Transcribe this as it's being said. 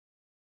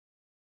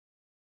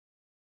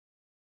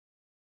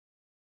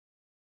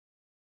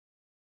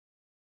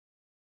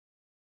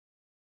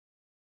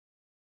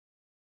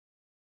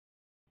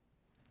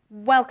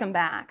Welcome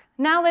back.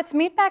 Now let's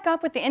meet back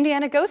up with the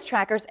Indiana Ghost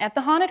Trackers at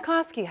the haunted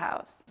Kaskie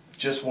House.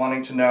 Just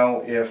wanting to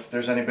know if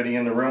there's anybody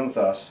in the room with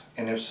us,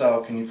 and if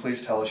so, can you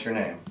please tell us your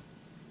name?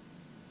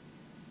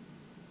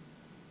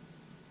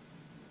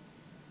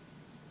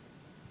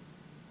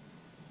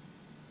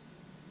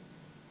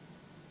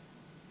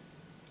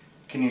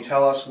 Can you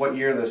tell us what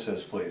year this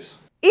is, please?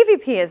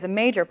 EVP is a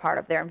major part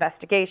of their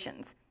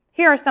investigations.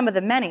 Here are some of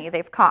the many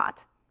they've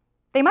caught.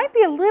 They might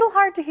be a little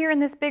hard to hear in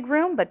this big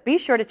room, but be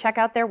sure to check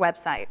out their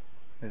website.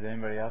 Does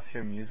anybody else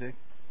hear music?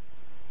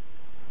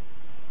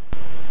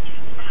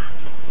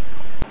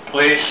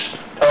 Please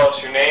tell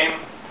us your name,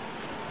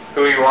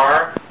 who you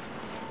are,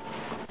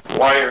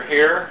 why you're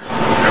here.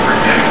 Every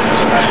day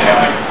is a nice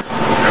time.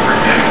 Every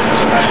day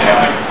is a nice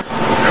time.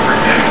 Every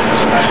day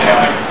is a nice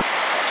time.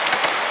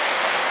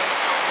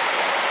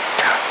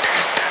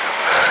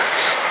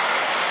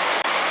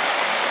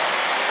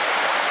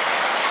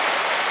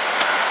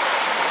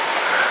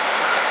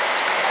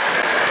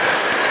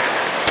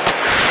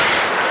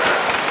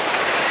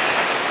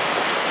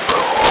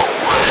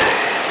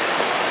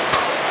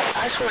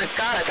 I swear to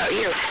God, I thought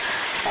you.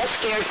 That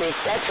scared me.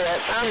 That's it.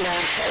 I'm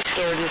done. That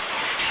scared me.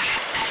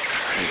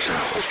 Hands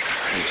out.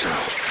 Hands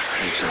out.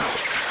 Hands out.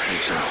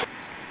 Hands out.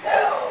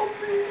 Help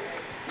me.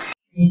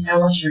 Can you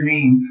tell us your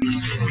name?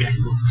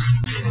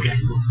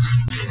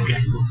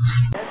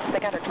 They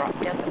got to drop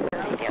down to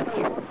 30 down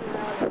here.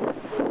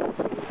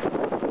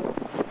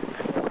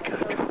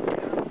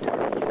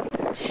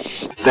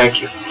 Thank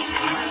you.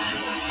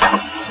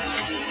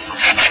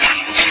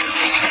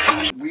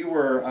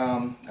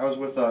 I was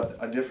with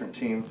a different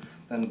team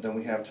than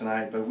we have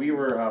tonight, but we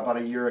were, about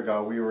a year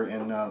ago, we were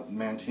in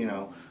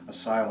Mantino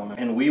Asylum,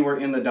 and we were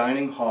in the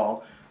dining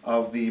hall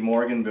of the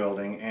Morgan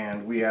building,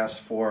 and we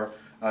asked for,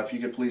 if you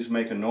could please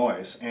make a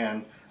noise,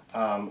 and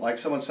like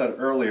someone said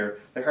earlier,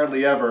 they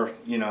hardly ever,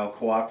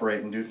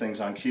 cooperate and do things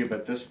on cue,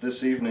 but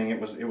this evening it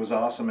was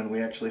awesome, and we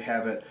actually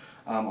have it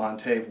on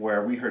tape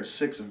where we heard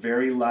 6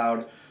 very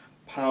loud,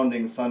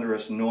 pounding,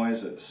 thunderous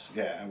noises.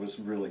 Yeah, it was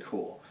really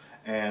cool.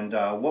 And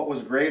what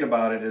was great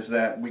about it is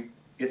that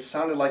it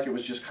sounded like it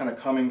was just kind of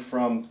coming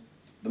from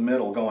the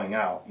middle going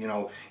out.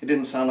 It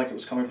didn't sound like it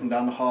was coming from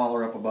down the hall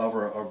or up above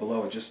or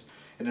below. It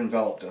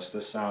enveloped us,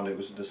 this sound. It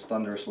was this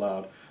thunderous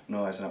loud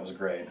noise, and it was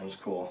great. It was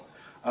cool.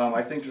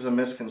 I think there's a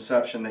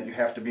misconception that you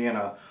have to be in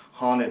a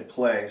haunted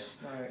place.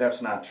 Right.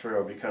 That's not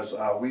true, because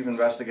we've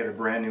investigated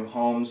brand new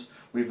homes.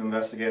 We've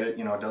investigated,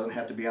 it doesn't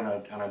have to be on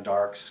a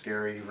dark,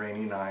 scary,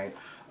 rainy night.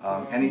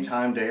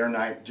 Anytime, day or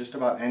night, just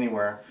about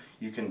anywhere.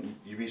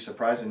 You'd be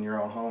surprised in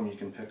your own home you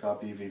can pick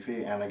up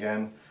EVP, and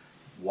again,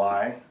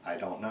 why? I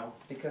don't know.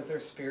 Because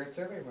there's spirits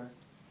everywhere.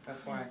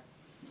 That's why.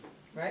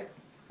 Right?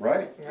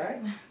 Right.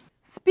 Right?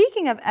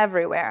 Speaking of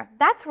everywhere,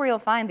 that's where you'll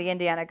find the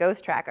Indiana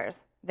Ghost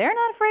Trackers. They're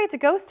not afraid to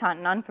ghost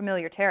hunt in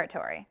unfamiliar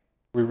territory.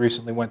 We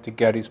recently went to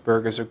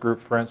Gettysburg as a group,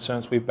 for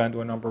instance. We've been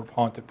to a number of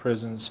haunted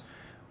prisons,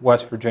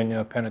 West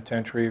Virginia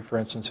Penitentiary, for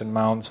instance, in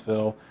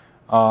Moundsville.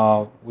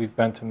 We've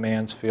been to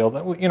Mansfield.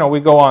 We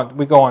go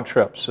on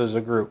trips as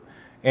a group.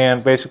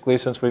 And basically,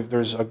 since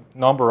there's a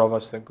number of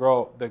us that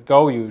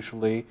go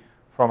usually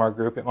from our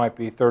group, it might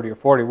be 30 or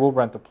 40, we'll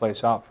rent the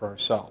place out for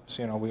ourselves.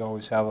 We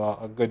always have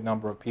a good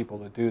number of people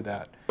that do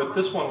that. But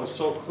this one was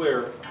so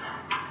clear.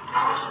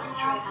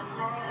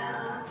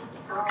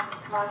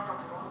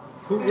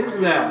 Who is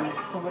that?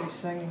 Somebody's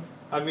singing.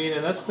 I mean,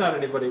 and that's not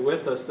anybody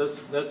with us. That's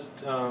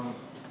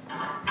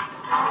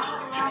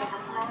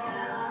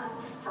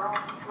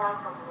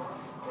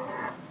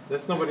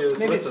nobody that's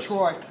Maybe with it's us.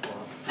 Troy.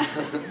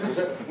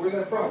 Where's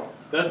that from?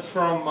 That's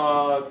from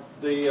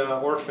the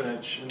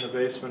orphanage in the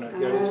basement at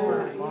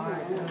Gettysburg.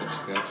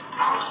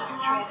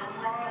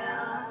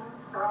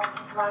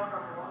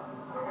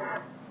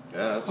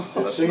 Yeah,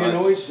 that's singing nice.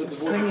 noise.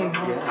 Singing.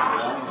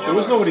 There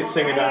was nobody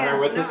singing down there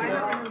with us.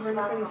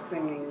 Everybody's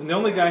singing. And the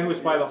only guy who was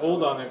by the hole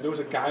down there was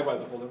a guy by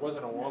the hole. There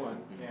wasn't a woman.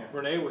 Yeah.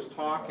 Renee was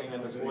talking,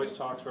 and his voice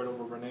talks right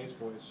over Renee's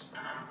voice.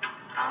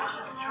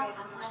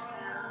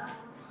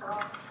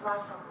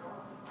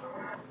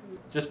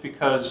 Just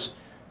because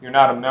you're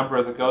not a member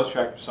of the Ghost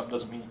Tracker or something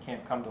doesn't mean you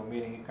can't come to a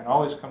meeting. You can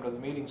always come to the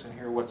meetings and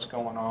hear what's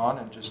going on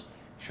and just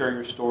share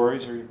your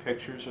stories or your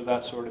pictures or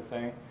that sort of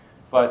thing.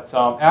 But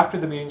after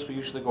the meetings, we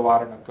usually go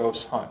out on a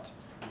ghost hunt.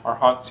 Our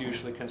hunts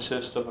usually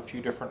consist of a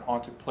few different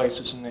haunted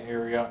places in the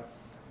area.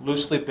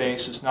 Loosely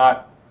based, it's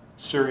not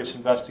serious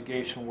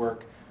investigation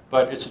work,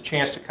 but it's a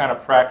chance to kind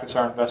of practice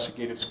our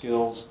investigative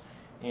skills,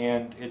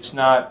 and it's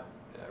not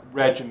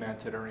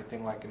regimented or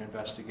anything like an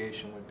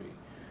investigation would be.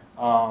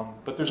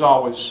 But there's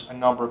always a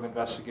number of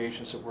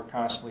investigations that we're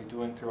constantly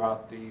doing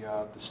throughout the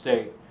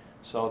state,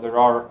 so there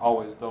are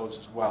always those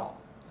as well.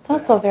 It's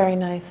also very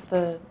nice,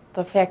 the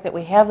fact that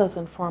we have those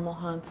informal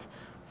hunts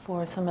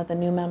for some of the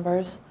new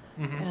members,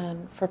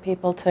 and for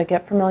people to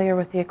get familiar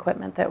with the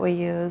equipment that we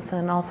use,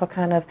 and also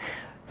kind of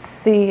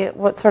see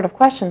what sort of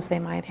questions they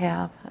might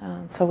have.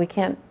 So we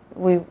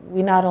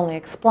not only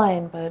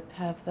explain, but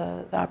have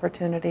the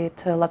opportunity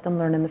to let them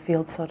learn in the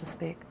field, so to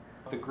speak.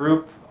 The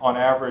group, on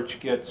average,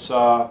 gets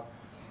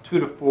 2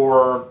 to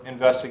 4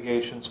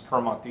 investigations per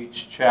month,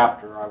 each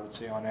chapter, I would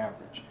say, on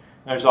average.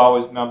 And there's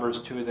always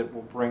members, too, that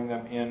will bring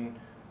them in,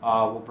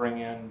 will bring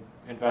in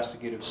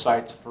investigative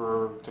sites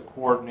to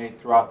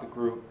coordinate throughout the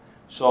group.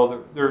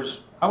 So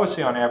there's, I would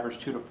say, on average,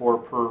 2 to 4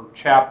 per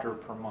chapter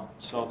per month.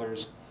 So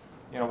there's,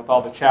 with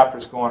all the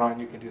chapters going on,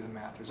 you can do the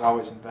math. There's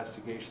always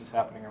investigations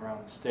happening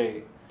around the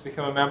state. To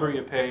become a member,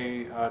 you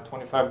pay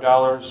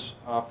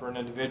 $25 for an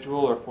individual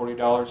or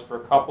 $40 for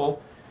a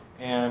couple,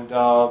 and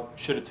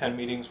should attend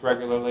meetings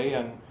regularly.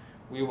 And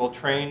we will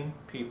train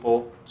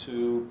people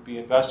to be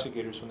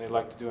investigators when they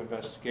like to do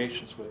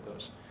investigations with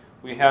us.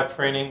 We have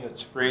training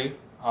that's free,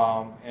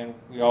 and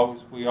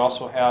we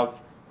also have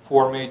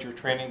 4 major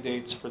training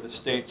dates for the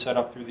state set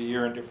up through the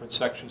year in different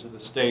sections of the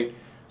state.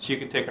 So you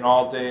can take an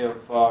all day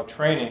of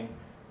training.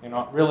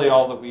 Really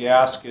all that we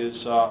ask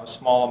is a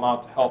small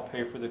amount to help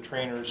pay for the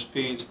trainer's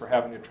fees for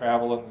having to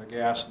travel and the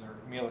gas and their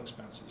meal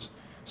expenses.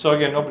 So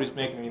again, nobody's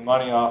making any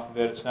money off of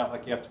it. It's not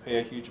like you have to pay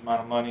a huge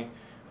amount of money,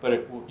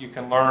 but you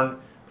can learn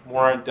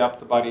more in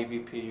depth about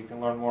EVP. You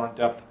can learn more in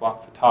depth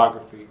about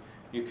photography.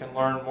 You can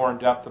learn more in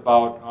depth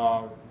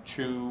about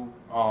true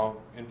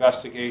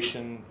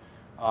investigation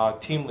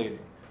team leading,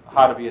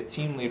 how to be a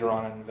team leader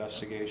on an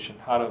investigation,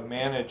 how to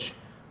manage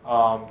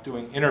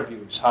doing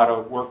interviews, how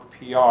to work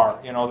PR.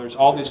 There's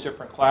all these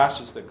different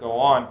classes that go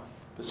on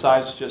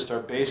besides just our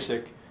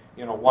basic,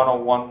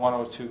 101,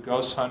 102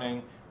 ghost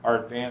hunting,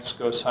 our advanced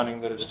ghost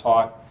hunting that is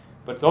taught.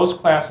 But those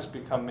classes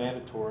become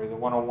mandatory, the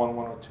 101,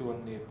 102,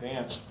 and the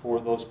advanced, for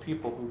those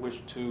people who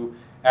wish to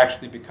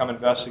actually become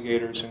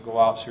investigators and go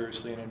out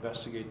seriously and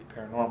investigate the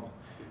paranormal.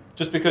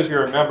 Just because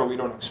you're a member, we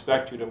don't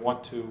expect you to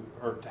want to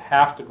or to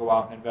have to go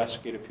out and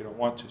investigate if you don't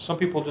want to. Some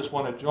people just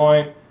want to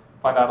join,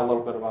 find out a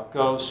little bit about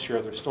ghosts,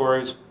 share their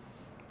stories.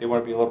 They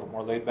want to be a little bit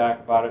more laid back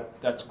about it.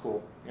 That's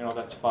cool.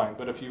 That's fine.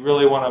 But if you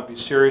really want to be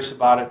serious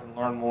about it and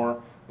learn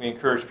more, we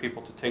encourage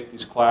people to take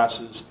these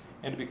classes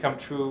and to become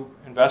true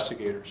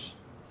investigators.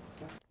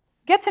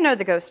 Get to know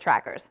the ghost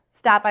trackers.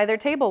 Stop by their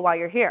table while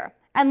you're here.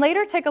 And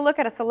later take a look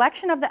at a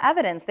selection of the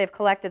evidence they've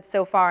collected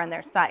so far on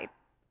their site,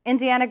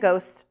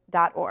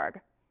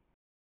 indianaghosts.org.